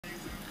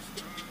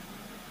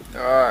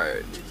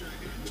Alright,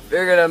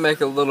 figured I'd make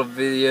a little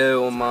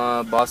video on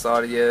my Boss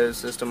Audio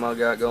system I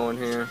got going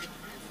here.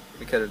 Let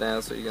me cut it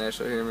down so you can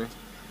actually hear me.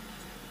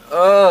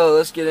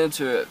 Let's get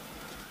into it.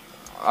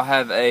 I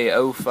have a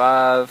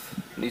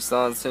 '05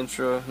 Nissan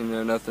Sentra,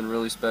 nothing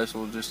really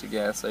special, just a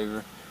gas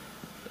saver.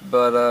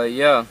 But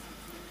yeah,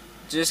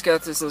 just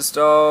got this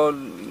installed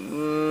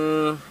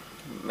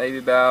maybe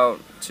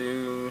about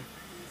 2-3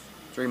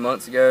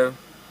 months ago.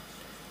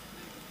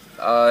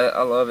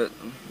 I love it.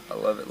 I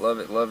love it, love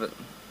it, love it.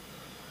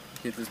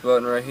 Hit this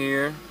button right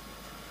here.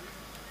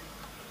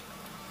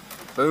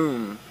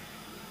 Boom.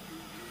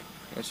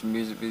 Got some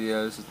music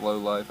videos. It's low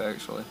life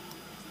actually.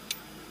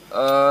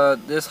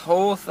 This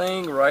whole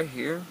thing right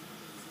here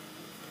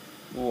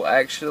will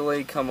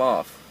actually come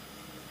off.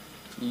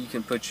 You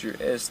can put your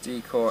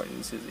SD card.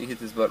 You hit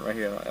this button right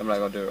here. I'm not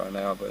gonna do it right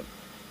now, but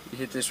you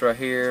hit this right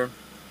here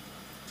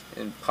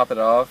and pop it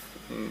off.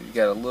 You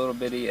got a little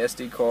bitty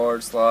SD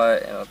card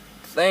slot and I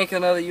think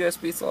another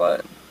USB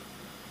slot.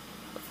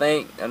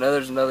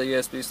 There's another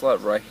USB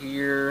slot right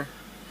here,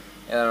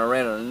 and I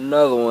ran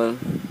another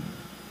one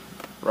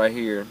right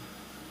here.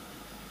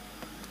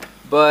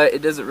 But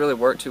it doesn't really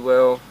work too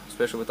well,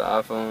 especially with the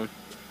iPhone.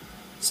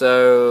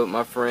 So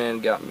my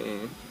friend got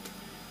me.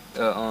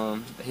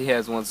 He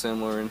has one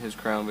similar in his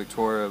Crown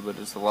Victoria, but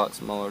it's a lot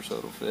smaller, so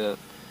it'll fit.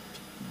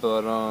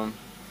 But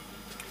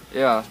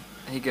yeah,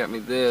 he got me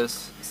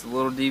this. It's a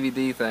little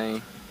DVD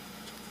thing.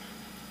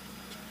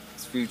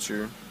 It's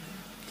Future.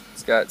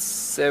 It's got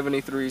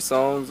 73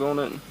 songs on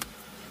it.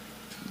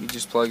 You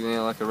just plug it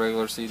in like a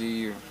regular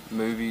CD or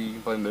movie. You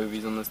can play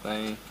movies on this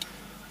thing.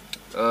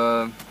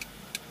 Yeah,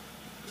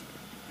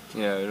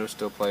 it'll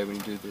still play when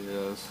you do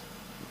this.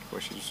 Of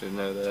course, you should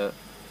know that.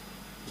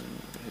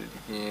 Hit it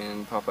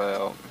again, pop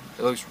out.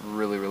 It looks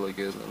really, really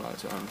good in the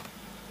nighttime.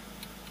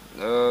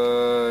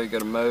 You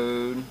got a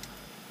mode.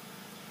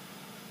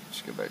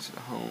 Just go back to the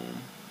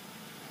home.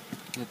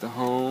 Hit the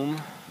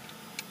home.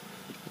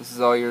 This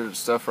is all your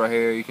stuff right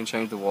here. You can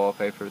change the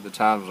wallpaper. The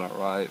time's not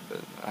right, but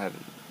I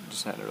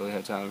hadn't really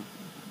had time to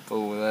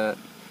fool with that.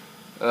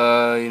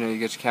 You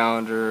got your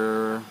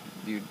calendar,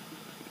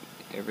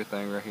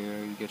 everything right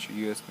here. You get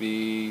your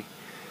USB,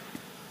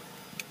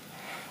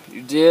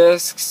 your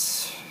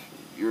discs,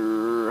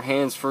 your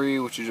hands-free,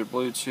 which is your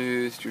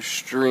Bluetooth, your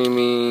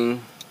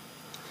streaming,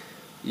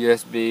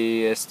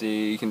 USB,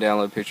 SD. You can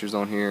download pictures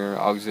on here.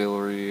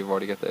 Auxiliary, I've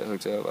already got that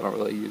hooked up. I don't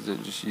really use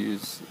it. Just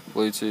use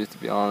Bluetooth, to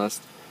be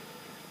honest.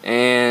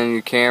 And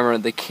your camera.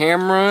 The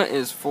camera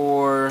is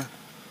for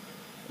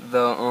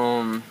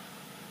the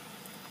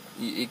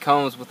it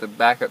comes with a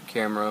backup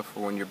camera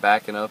for when you're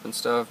backing up and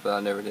stuff, but I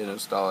never did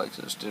install it because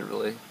I just didn't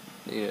really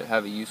need to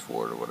have a use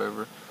for it or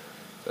whatever.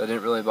 So I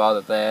didn't really bother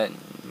with that.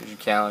 There's your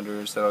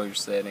calendar, set all your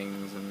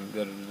settings and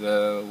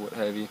what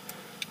have you.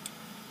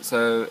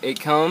 So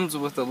it comes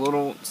with a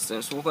little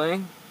stencil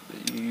thing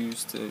that you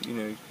use to, you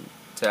can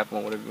tap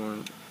on whatever you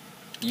want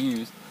to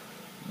use.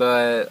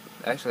 But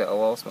actually I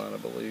lost mine, I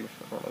believe.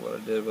 I don't know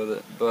what I did with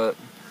it. But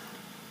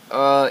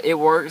it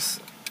works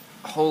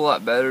a whole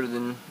lot better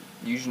than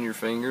using your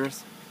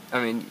fingers.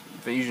 I mean,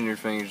 using your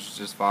fingers is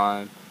just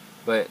fine,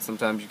 but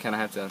sometimes you kind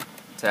of have to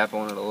tap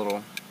on it a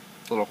little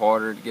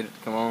harder to get it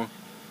to come on.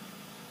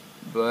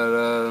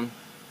 But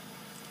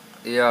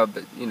yeah,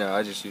 but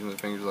I just use my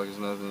fingers like it's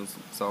nothing.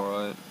 It's all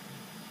right.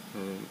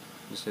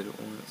 Just hit it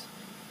once.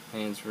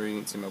 Hands free. You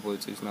can see my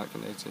Bluetooth's not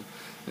connected.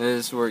 And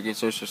this is where it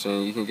gets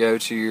interesting. You can go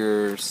to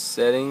your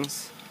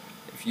settings.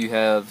 If you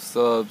have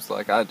subs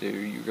like I do,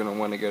 you're gonna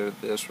want to go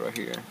to this right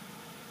here.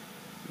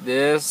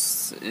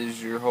 This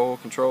is your whole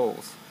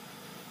controls.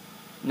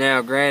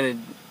 Now,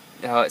 granted,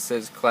 how it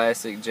says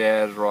classic,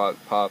 jazz, rock,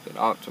 pop, and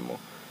optimal.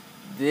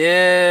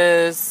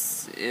 It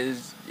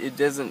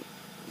doesn't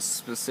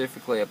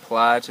specifically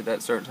apply to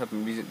that certain type of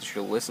music that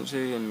you'll listen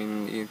to. I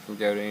mean, you can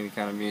go to any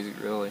kind of music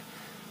really.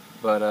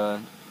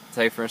 But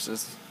say for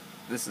instance,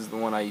 this is the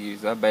one I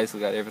use. I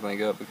basically got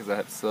everything up because I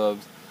have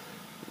subs.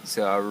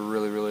 So I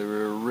really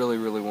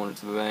want it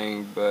to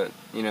bang, but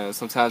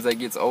sometimes that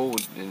gets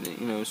old and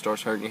it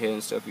starts hurting your head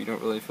and stuff. You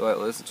don't really feel like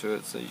listening to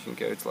it, so you can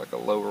go to like a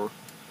lower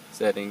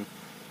setting.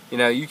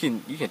 You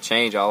can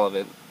change all of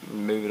it,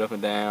 move it up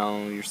and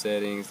down, your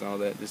settings and all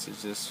that. This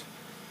is just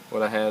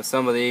what I have.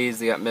 Some of these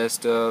they got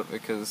messed up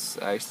because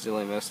I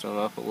accidentally messed them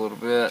up a little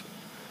bit.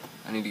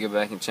 I need to go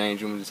back and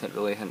change them. Just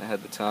hadn't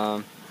had the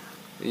time.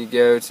 You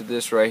go to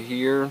this right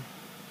here.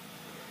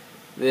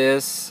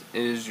 This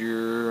is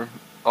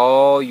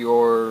all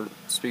your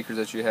speakers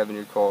that you have in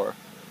your car.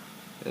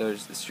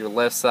 It's your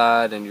left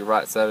side and your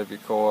right side of your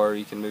car.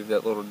 You can move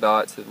that little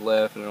dot to the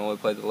left and only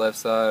play the left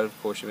side.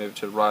 Of course, you move it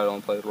to the right,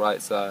 only play the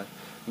right side.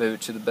 Move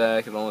it to the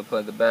back and only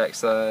play the back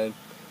side.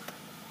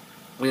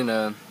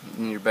 And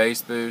your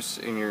bass boost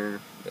and your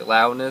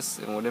loudness.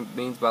 And what it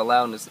means by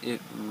loudness,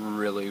 it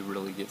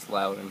really gets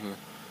loud in here.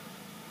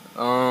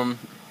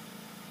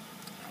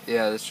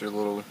 Yeah, that's your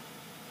little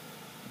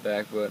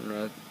back button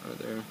right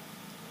there.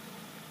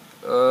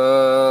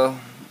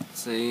 Let's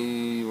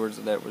see, where's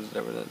that?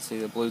 See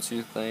the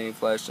Bluetooth thing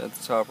flashed at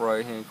the top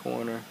right hand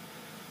corner.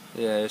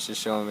 Yeah, it's just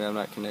showing me I'm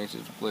not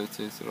connected to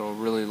Bluetooth. It'll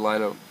really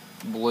light up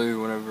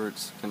blue whenever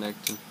it's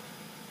connected.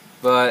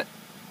 But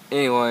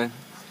anyway,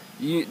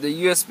 the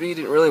USB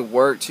didn't really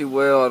work too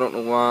well. I don't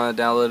know why. I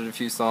downloaded a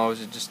few songs,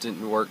 it just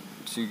didn't work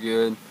too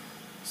good.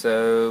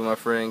 So my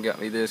friend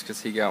got me this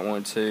because he got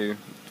one too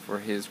for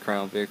his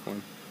Crown Vic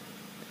one.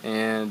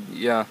 And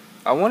yeah,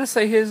 I want to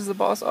say his is the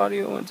Boss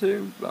Audio one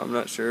too, but I'm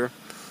not sure.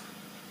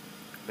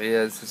 But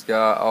yeah, this has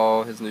got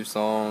all his new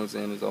songs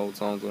and his old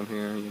songs on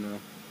here, you know.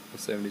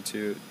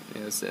 72,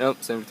 yeah,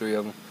 73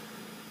 of them.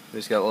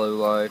 He's got Low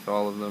Life,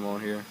 all of them on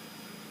here.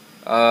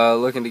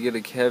 Looking to get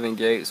a Kevin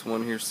Gates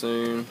one here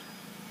soon.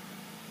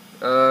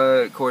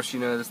 Of course, you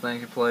know, this thing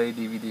can play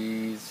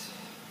DVDs,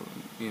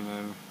 you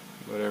know,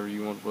 whatever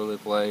you want to really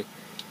play.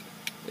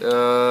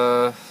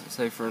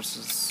 Say for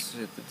instance,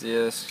 hit the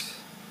disc.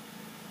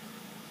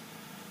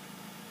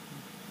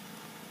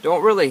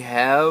 Don't really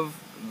have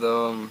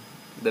the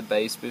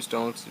bass boost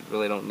on because you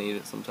really don't need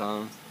it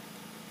sometimes.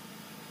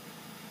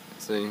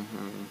 Let's see.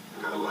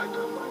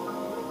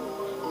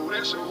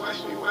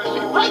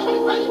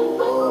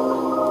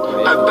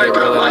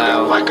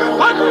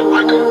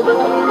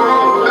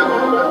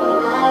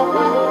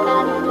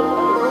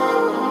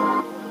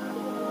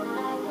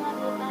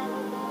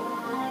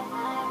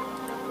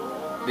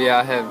 Yeah,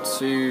 I have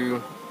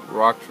two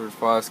Rockford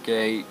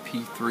Fosgate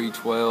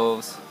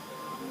P312s,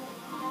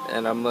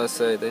 and I must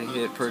say they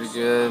hit pretty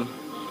good.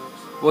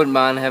 Wouldn't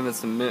mind having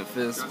some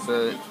Memphis,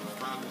 but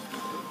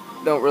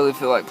don't really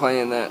feel like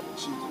playing that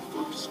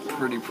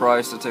pretty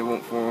price that they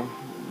want for them.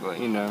 But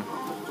you know,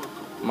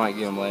 might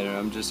get them later.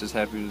 I'm just as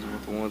happy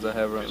with the ones I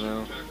have right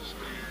now.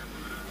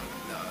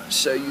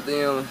 Show you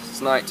them.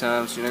 It's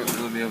nighttime, so you're not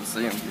gonna really be able to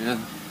see them good.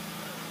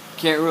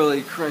 Can't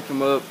really crank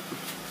them up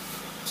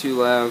too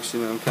loud, because,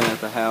 you know, I'm kind of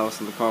at the house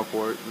in the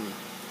carport, and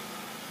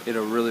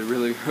it'll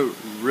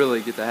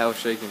really get the house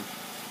shaking.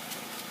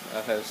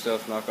 I've had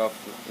stuff knock off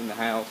in the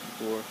house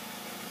before.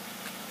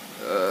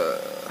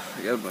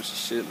 I got a bunch of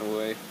shit in the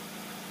way.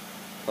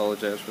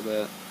 Apologize for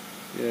that.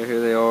 Yeah, here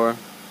they are.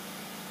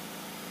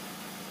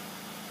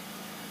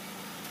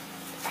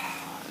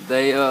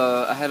 They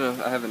I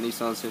have a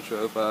Nissan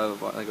Sentra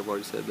 05. I think I've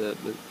already said that,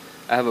 but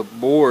I have a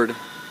board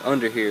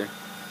under here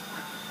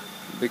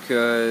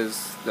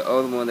because the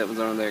other one that was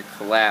on there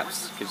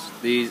collapsed. Because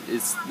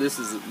this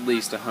is at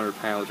least 100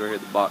 pounds right here,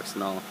 the box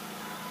and all.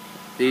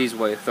 These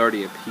weigh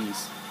 30 a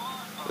piece.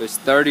 It's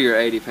 30 or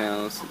 80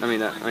 pounds. I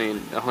mean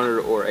 100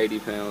 or 80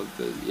 pounds.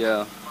 But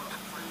yeah,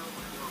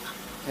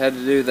 had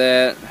to do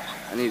that.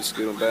 I need to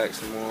scoot them back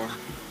some more,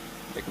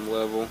 make them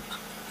level.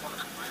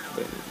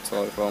 But it's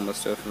all all my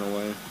stuff in the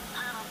way.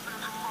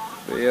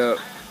 But yeah,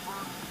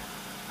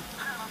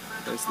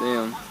 that's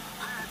them.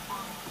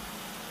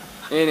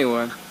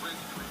 Anyway,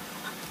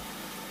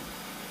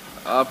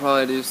 I'll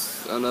probably do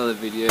another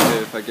video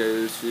if I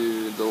go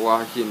to the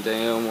locking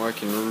down where I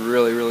can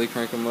really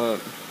crank them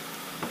up.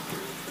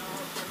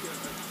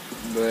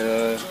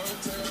 But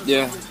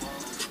yeah,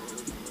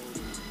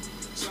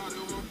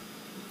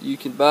 you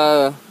can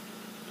buy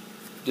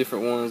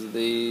different ones of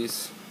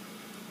these.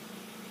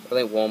 I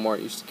think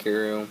Walmart used to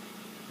carry them.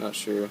 Not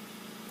sure.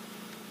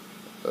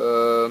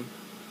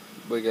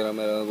 We got them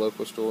at a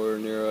local store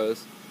near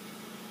us.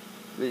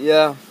 But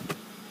yeah,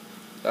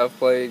 I've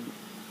played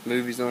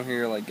movies on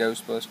here like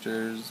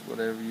Ghostbusters,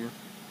 whatever you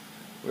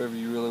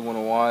really want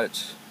to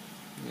watch,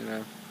 you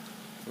know,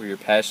 or your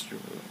passenger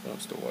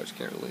wants to watch.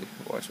 Can't really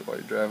watch it while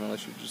you're driving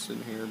unless you're just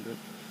sitting here. But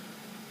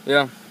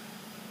yeah,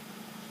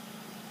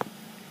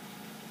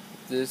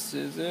 this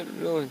is it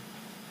really.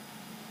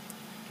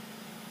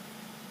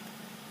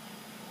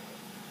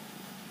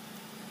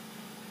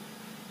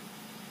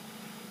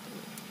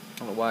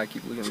 I don't know why I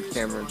keep looking at the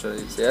camera and trying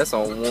to see. That's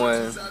on one.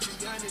 I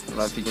don't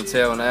know if you can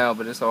tell now,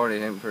 but it's already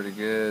hitting pretty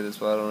good.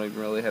 That's why I don't even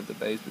really have the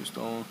bass boost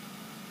on.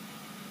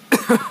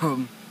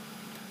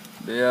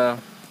 But yeah,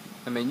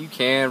 I mean, you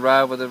can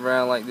ride with it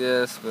around like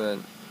this, but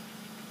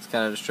it's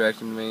kind of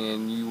distracting to me,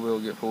 and you will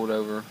get pulled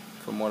over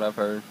from what I've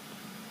heard.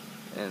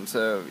 And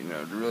so, you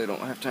know, really don't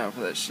have time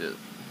for that shit.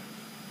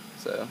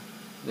 So,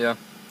 yeah,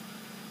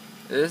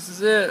 this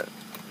is it.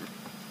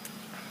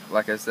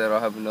 Like I said, I'll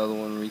have another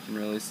one where you can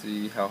really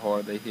see how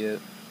hard they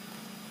hit.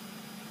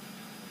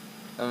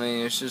 I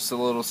mean, it's just a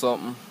little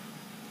something.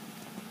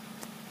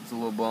 It's a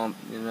little bump,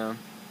 you know.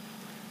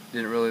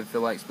 Didn't really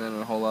feel like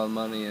spending a whole lot of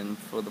money, and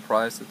for the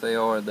price that they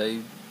are,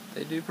 they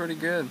do pretty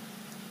good.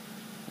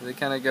 They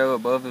kind of go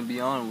above and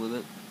beyond with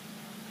it.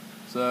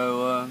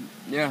 So,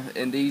 yeah,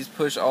 and these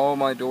push all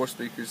my door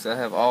speakers. I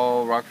have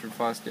all Rockford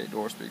Fosgate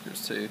door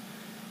speakers too,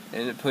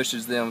 and it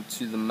pushes them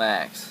to the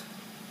max.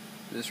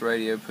 This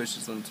radio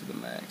pushes them to the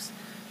max.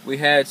 We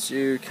had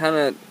to kind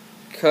of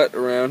cut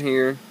around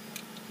here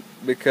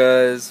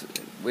because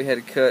we had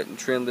to cut and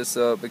trim this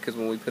up because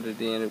when we put it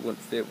in, it wouldn't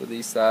fit with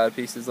these side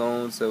pieces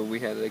on, so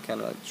we had to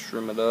kind of like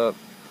trim it up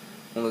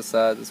on the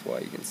side. That's why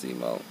you can see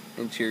my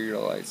interior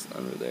lights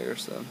under there.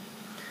 So,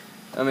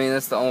 I mean,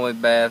 that's the only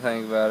bad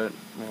thing about it.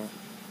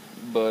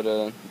 But,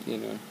 you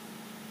know,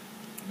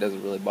 it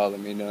doesn't really bother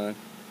me none.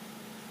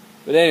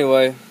 But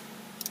anyway,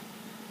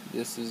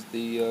 this is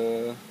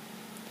the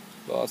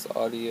Boss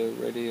Audio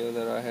radio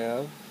that I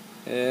have.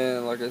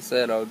 And like I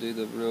said, I'll do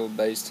the real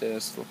bass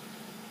test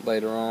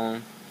later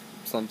on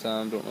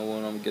sometime. Don't know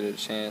when I'm going to get a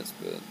chance,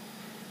 but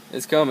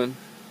it's coming.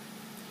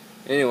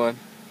 Anyway,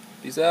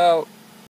 peace out.